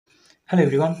Hello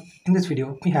everyone, in this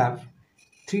video we have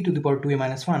 3 to the power 2a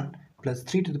minus 1 plus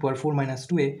 3 to the power 4 minus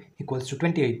 2a equals to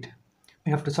 28.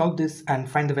 We have to solve this and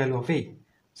find the value of a.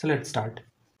 So let's start.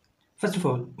 First of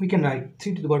all, we can write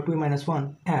 3 to the power 2a minus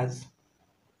 1 as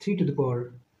 3 to the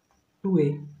power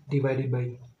 2a divided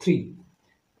by 3,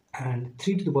 and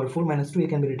 3 to the power 4 minus 2a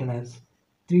can be written as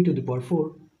 3 to the power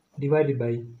 4 divided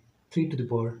by 3 to the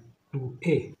power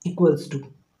 2a equals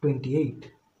to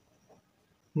 28.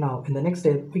 Now, in the next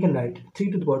step, we can write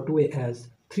 3 to the power 2a as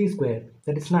 3 squared,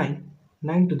 that is 9.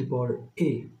 9 to the power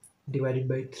a divided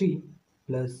by 3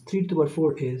 plus 3 to the power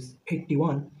 4 is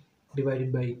 81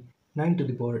 divided by 9 to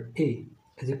the power a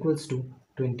is equals to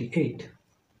 28.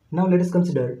 Now let us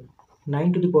consider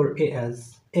 9 to the power a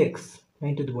as x.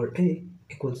 9 to the power a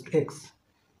equals to x.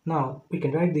 Now we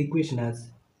can write the equation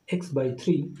as x by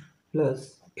 3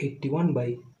 plus 81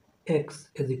 by x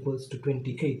is equals to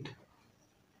 28.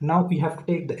 Now we have to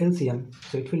take the LCM,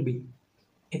 so it will be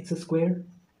x squared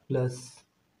plus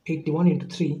 81 into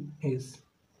 3 is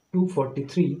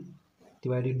 243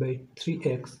 divided by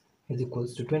 3x is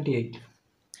equals to 28.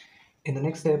 In the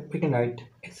next step, we can write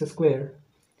x squared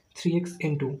 3x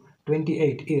into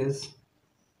 28 is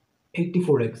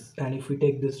 84x, and if we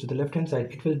take this to the left hand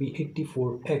side, it will be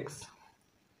 84x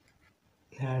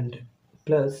and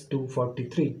plus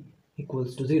 243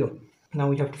 equals to 0. Now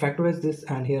we have to factorize this,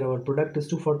 and here our product is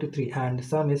 243 and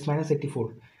sum is minus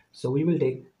 84. So we will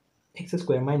take x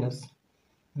square minus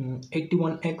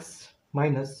 81x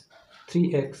minus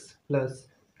 3x plus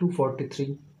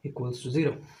 243 equals to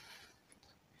 0.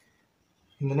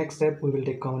 In the next step, we will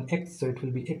take common x, so it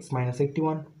will be x minus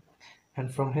 81,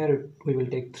 and from here we will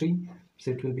take 3,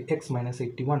 so it will be x minus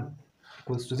 81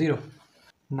 equals to 0.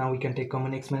 Now we can take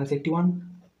common x minus 81,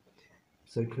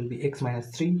 so it will be x minus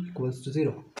 3 equals to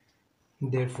 0.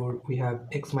 Therefore, we have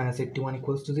x minus 81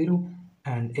 equals to 0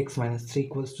 and x minus 3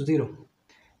 equals to 0.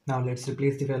 Now let's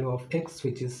replace the value of x,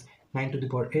 which is 9 to the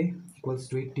power a equals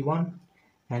to 81,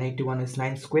 and 81 is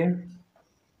 9 square.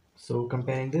 So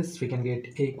comparing this, we can get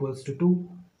a equals to 2,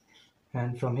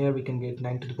 and from here we can get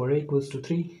 9 to the power a equals to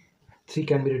 3. 3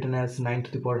 can be written as 9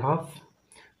 to the power half.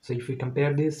 So if we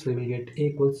compare this, we will get a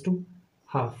equals to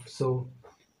half. So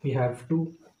we have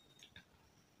two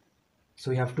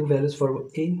values for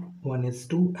a. One is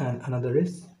 2 and another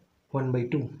is 1 by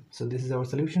 2. So this is our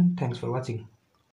solution. Thanks for watching.